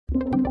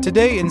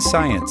Today in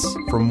Science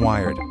from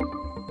Wired.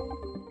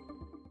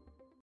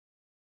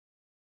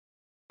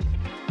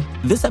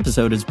 This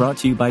episode is brought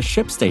to you by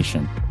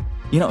ShipStation.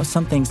 You know,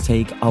 some things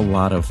take a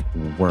lot of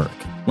work,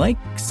 like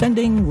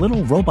sending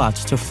little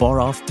robots to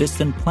far-off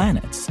distant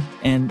planets.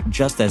 And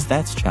just as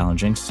that's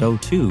challenging, so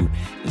too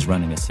is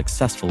running a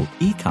successful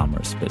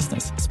e-commerce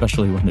business,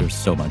 especially when there's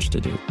so much to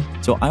do.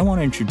 So I want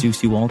to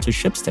introduce you all to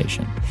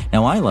ShipStation.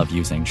 Now, I love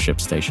using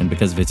ShipStation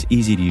because of its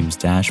easy-to-use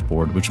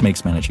dashboard, which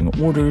makes managing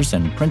orders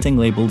and printing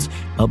labels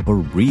a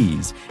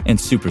breeze and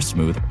super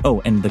smooth.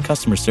 Oh, and the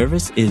customer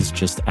service is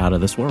just out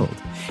of this world.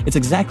 It's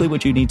exactly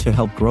what you need to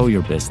help grow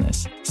your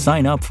business.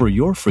 Sign up for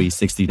your free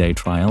 60-day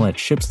trial at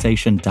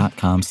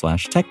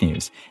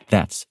shipstation.com/technews.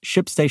 That's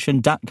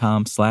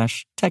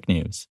shipstation.com/technews.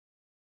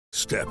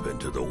 Step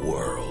into the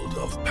world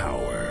of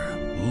power,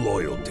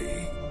 loyalty,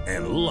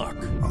 and luck.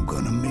 I'm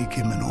gonna make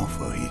him an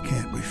offer he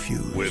can't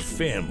refuse. With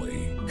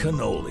family,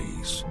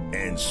 cannolis,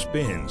 and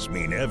spins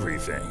mean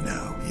everything.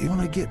 Now, you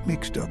wanna get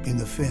mixed up in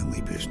the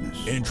family business.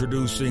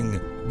 Introducing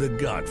The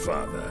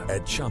Godfather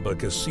at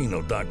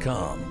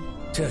ChumbaCasino.com.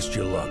 Test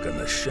your luck in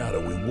the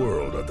shadowy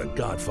world of The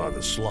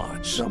Godfather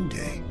slot.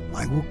 Someday,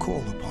 I will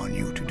call upon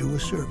you to do a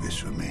service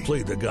for me.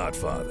 Play The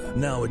Godfather,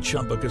 now at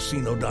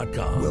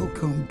ChumbaCasino.com.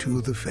 Welcome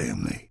to the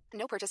family.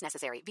 No purchase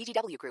necessary.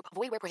 VGW Group.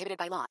 Void where prohibited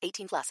by law.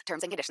 18+.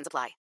 Terms and conditions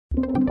apply.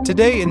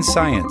 Today in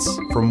Science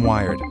from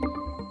Wired.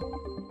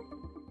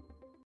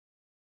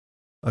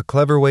 A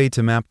clever way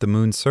to map the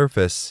moon's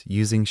surface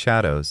using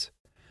shadows.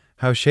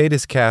 How shade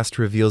is cast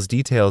reveals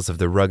details of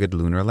the rugged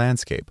lunar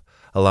landscape,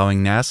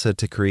 allowing NASA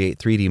to create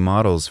 3D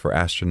models for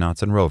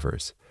astronauts and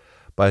rovers.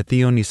 By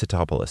Theo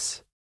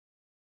Nisitopoulos.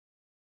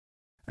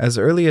 As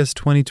early as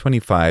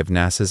 2025,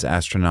 NASA's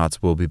astronauts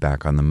will be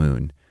back on the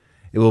moon.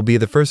 It will be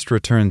the first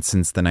return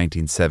since the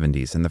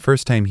 1970s and the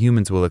first time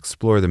humans will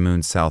explore the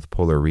moon's south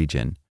polar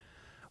region.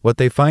 What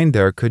they find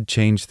there could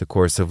change the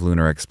course of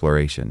lunar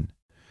exploration.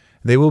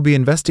 They will be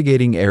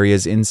investigating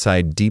areas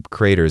inside deep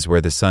craters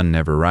where the sun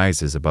never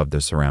rises above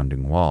the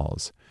surrounding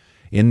walls.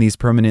 In these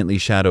permanently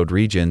shadowed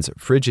regions,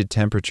 frigid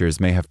temperatures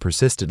may have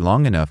persisted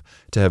long enough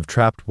to have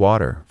trapped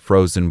water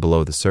frozen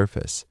below the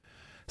surface.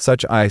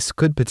 Such ice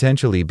could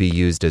potentially be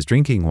used as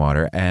drinking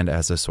water and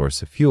as a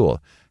source of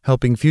fuel,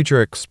 helping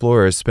future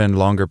explorers spend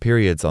longer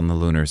periods on the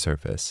lunar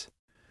surface.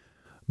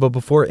 But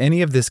before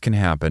any of this can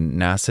happen,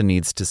 NASA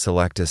needs to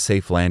select a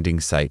safe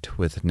landing site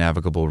with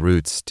navigable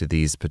routes to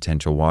these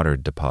potential water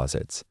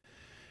deposits.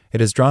 It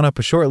has drawn up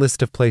a short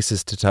list of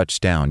places to touch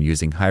down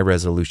using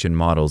high-resolution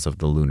models of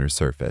the lunar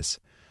surface.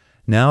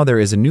 Now there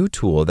is a new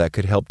tool that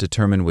could help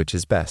determine which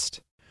is best.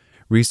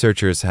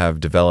 Researchers have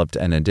developed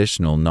an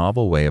additional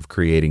novel way of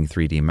creating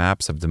 3D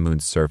maps of the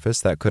moon's surface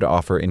that could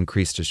offer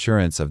increased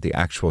assurance of the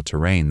actual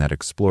terrain that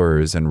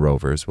explorers and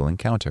rovers will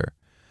encounter.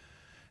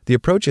 The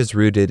approach is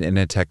rooted in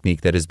a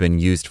technique that has been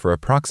used for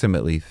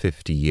approximately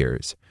 50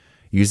 years,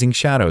 using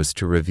shadows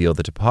to reveal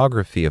the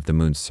topography of the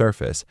moon's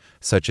surface,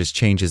 such as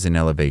changes in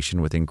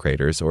elevation within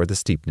craters or the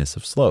steepness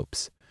of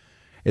slopes.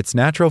 It's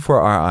natural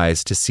for our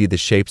eyes to see the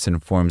shapes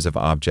and forms of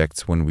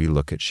objects when we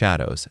look at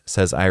shadows,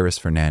 says Iris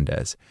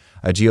Fernandez,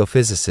 a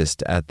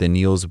geophysicist at the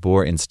Niels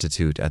Bohr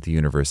Institute at the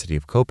University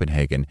of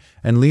Copenhagen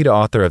and lead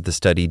author of the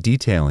study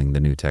detailing the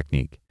new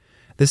technique.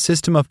 This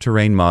system of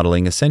terrain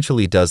modeling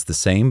essentially does the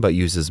same but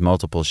uses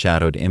multiple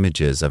shadowed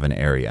images of an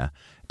area,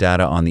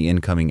 data on the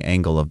incoming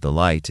angle of the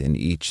light in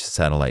each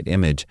satellite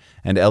image,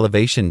 and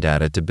elevation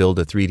data to build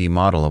a 3D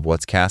model of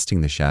what's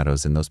casting the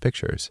shadows in those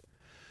pictures.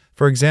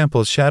 For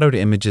example, shadowed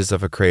images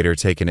of a crater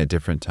taken at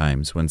different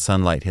times when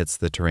sunlight hits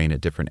the terrain at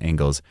different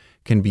angles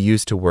can be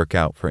used to work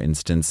out, for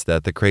instance,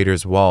 that the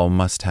crater's wall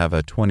must have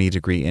a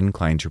 20-degree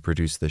incline to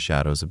produce the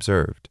shadows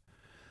observed.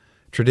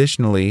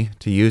 Traditionally,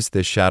 to use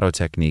this shadow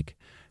technique,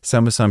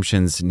 some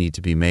assumptions need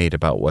to be made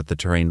about what the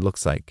terrain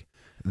looks like.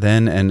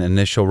 Then an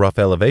initial rough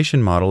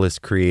elevation model is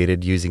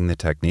created using the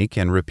technique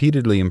and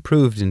repeatedly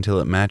improved until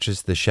it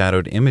matches the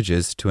shadowed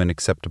images to an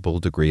acceptable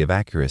degree of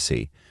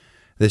accuracy.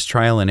 This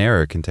trial and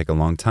error can take a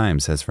long time,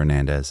 says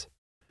Fernandez.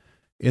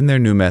 In their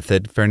new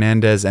method,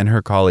 Fernandez and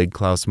her colleague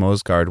Klaus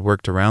Mosgaard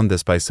worked around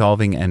this by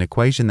solving an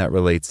equation that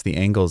relates the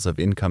angles of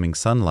incoming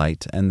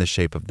sunlight and the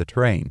shape of the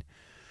terrain.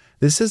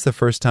 This is the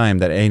first time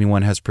that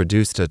anyone has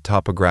produced a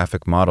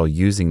topographic model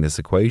using this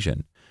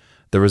equation.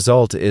 The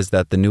result is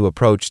that the new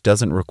approach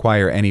doesn't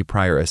require any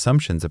prior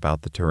assumptions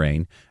about the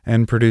terrain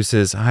and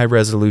produces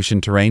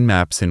high-resolution terrain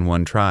maps in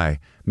one try,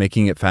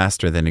 making it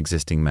faster than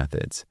existing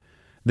methods.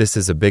 This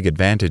is a big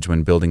advantage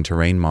when building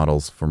terrain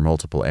models for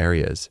multiple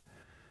areas.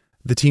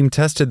 The team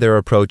tested their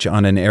approach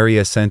on an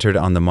area centered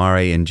on the Mare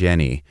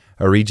Ingeni,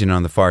 a region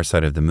on the far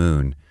side of the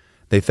moon.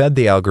 They fed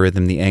the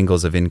algorithm the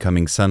angles of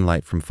incoming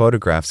sunlight from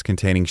photographs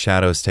containing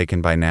shadows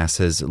taken by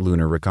NASA's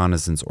Lunar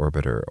Reconnaissance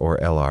Orbiter, or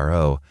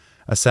LRO,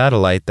 a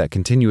satellite that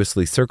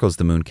continuously circles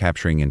the moon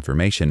capturing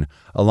information,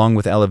 along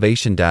with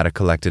elevation data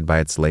collected by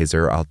its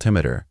laser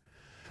altimeter.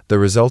 The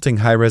resulting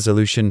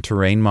high-resolution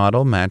terrain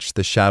model matched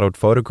the shadowed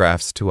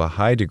photographs to a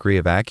high degree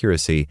of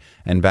accuracy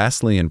and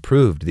vastly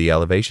improved the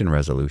elevation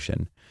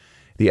resolution.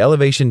 The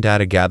elevation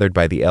data gathered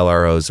by the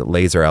LRO's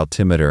laser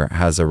altimeter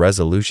has a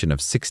resolution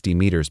of 60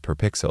 meters per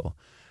pixel.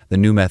 The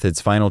new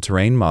method's final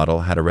terrain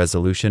model had a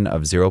resolution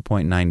of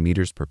 0.9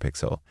 meters per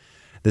pixel.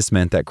 This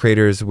meant that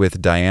craters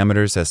with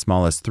diameters as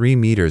small as 3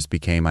 meters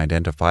became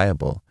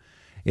identifiable.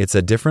 It's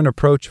a different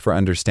approach for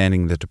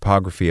understanding the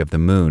topography of the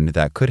moon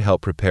that could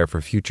help prepare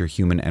for future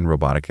human and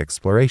robotic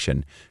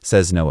exploration,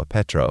 says Noah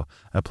Petro,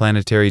 a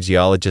planetary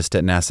geologist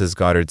at NASA's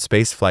Goddard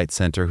Space Flight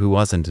Center who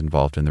wasn't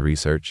involved in the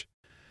research.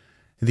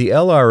 The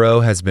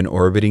LRO has been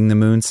orbiting the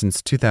moon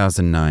since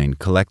 2009,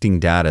 collecting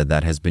data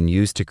that has been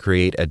used to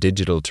create a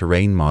digital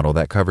terrain model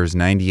that covers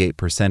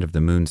 98% of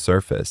the moon's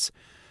surface.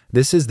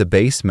 This is the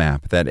base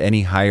map that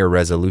any higher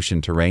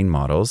resolution terrain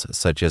models,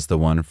 such as the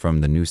one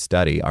from the new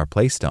study, are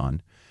placed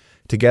on.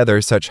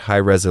 Together, such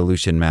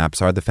high-resolution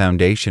maps are the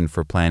foundation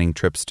for planning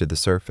trips to the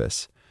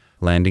surface.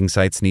 Landing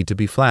sites need to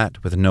be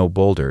flat with no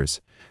boulders.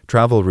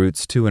 Travel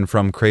routes to and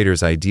from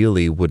craters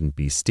ideally wouldn't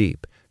be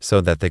steep, so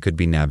that they could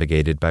be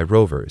navigated by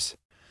rovers.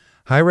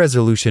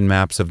 High-resolution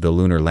maps of the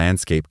lunar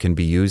landscape can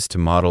be used to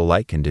model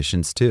light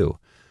conditions too.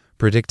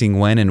 Predicting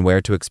when and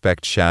where to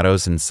expect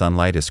shadows and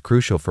sunlight is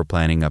crucial for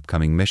planning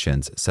upcoming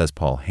missions, says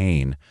Paul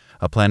Hain,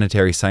 a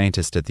planetary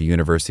scientist at the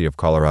University of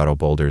Colorado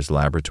Boulder's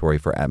Laboratory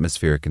for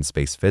Atmospheric and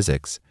Space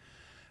Physics.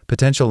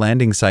 Potential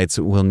landing sites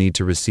will need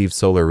to receive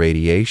solar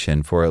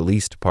radiation for at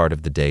least part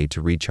of the day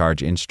to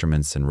recharge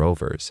instruments and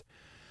rovers.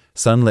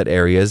 Sunlit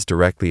areas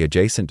directly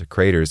adjacent to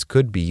craters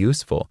could be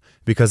useful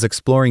because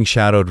exploring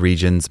shadowed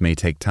regions may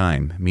take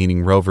time,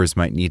 meaning rovers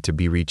might need to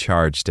be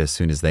recharged as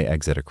soon as they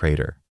exit a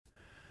crater.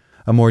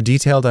 A more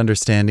detailed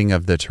understanding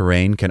of the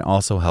terrain can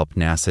also help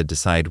NASA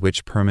decide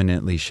which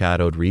permanently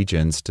shadowed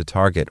regions to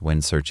target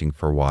when searching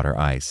for water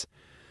ice.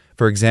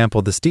 For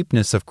example, the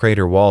steepness of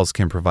crater walls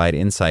can provide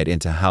insight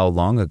into how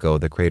long ago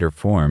the crater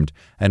formed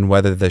and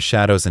whether the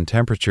shadows and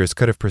temperatures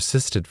could have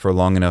persisted for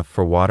long enough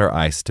for water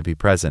ice to be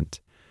present.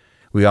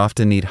 We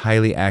often need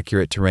highly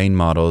accurate terrain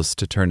models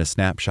to turn a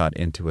snapshot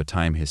into a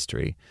time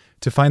history,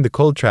 to find the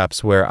cold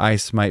traps where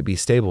ice might be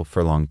stable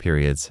for long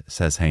periods,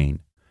 says Hain.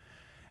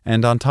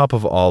 And on top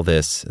of all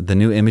this, the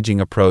new imaging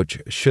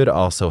approach should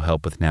also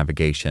help with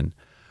navigation.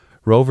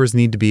 Rovers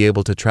need to be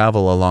able to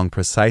travel along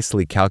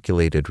precisely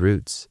calculated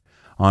routes.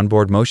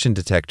 Onboard motion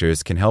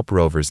detectors can help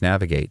rovers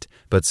navigate,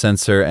 but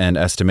sensor and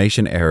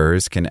estimation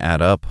errors can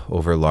add up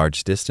over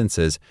large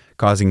distances,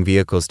 causing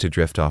vehicles to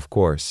drift off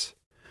course.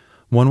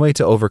 One way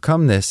to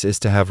overcome this is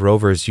to have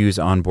rovers use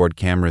onboard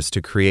cameras to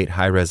create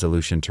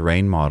high-resolution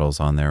terrain models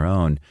on their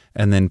own,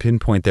 and then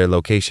pinpoint their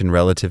location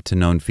relative to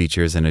known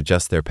features and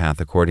adjust their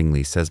path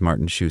accordingly, says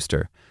Martin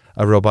Schuster,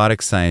 a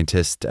robotics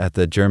scientist at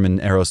the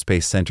German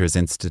Aerospace Center's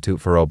Institute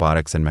for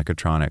Robotics and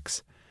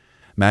Mechatronics.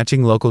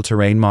 Matching local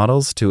terrain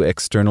models to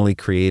externally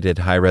created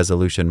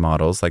high-resolution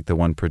models like the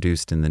one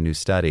produced in the new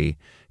study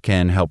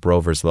can help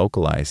rovers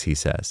localize, he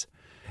says.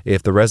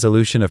 If the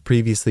resolution of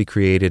previously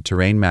created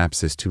terrain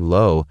maps is too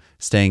low,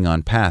 staying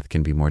on path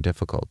can be more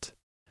difficult.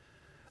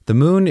 The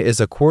moon is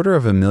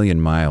 250,000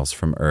 miles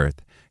from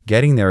Earth.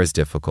 Getting there is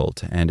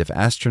difficult, and if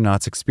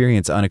astronauts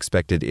experience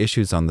unexpected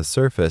issues on the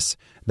surface,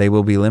 they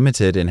will be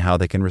limited in how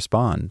they can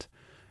respond.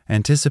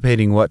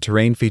 Anticipating what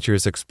terrain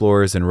features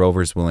explorers and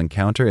rovers will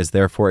encounter is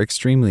therefore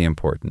extremely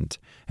important,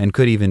 and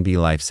could even be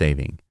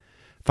life-saving.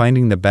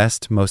 Finding the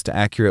best, most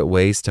accurate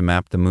ways to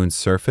map the moon's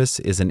surface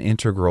is an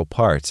integral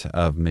part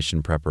of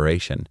mission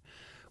preparation.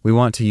 We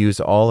want to use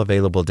all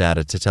available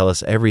data to tell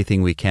us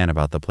everything we can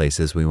about the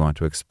places we want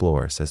to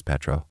explore, says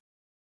Petro.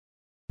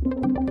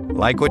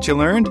 Like what you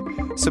learned?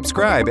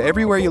 Subscribe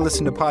everywhere you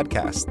listen to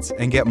podcasts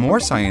and get more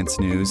science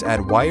news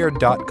at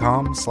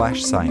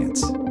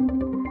wired.com/science.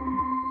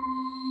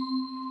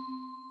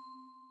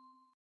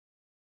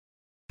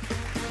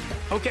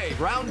 Okay,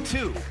 round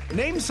two.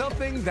 Name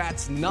something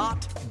that's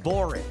not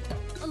boring.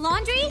 A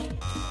laundry?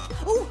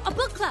 Ooh, a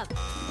book club.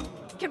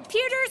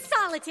 Computer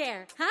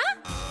solitaire,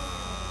 huh?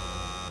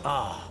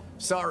 Ah,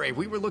 sorry,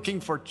 we were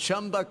looking for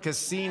Chumba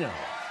Casino.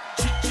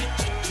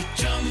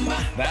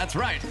 That's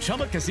right,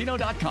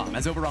 ChumbaCasino.com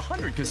has over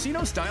 100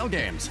 casino-style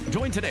games.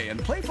 Join today and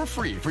play for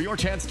free for your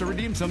chance to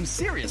redeem some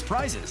serious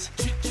prizes.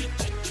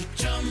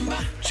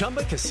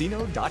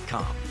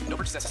 ChumbaCasino.com. No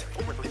purchase necessary.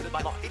 Void where prohibited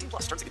by law.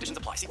 18+ terms and conditions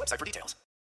apply. See website for details.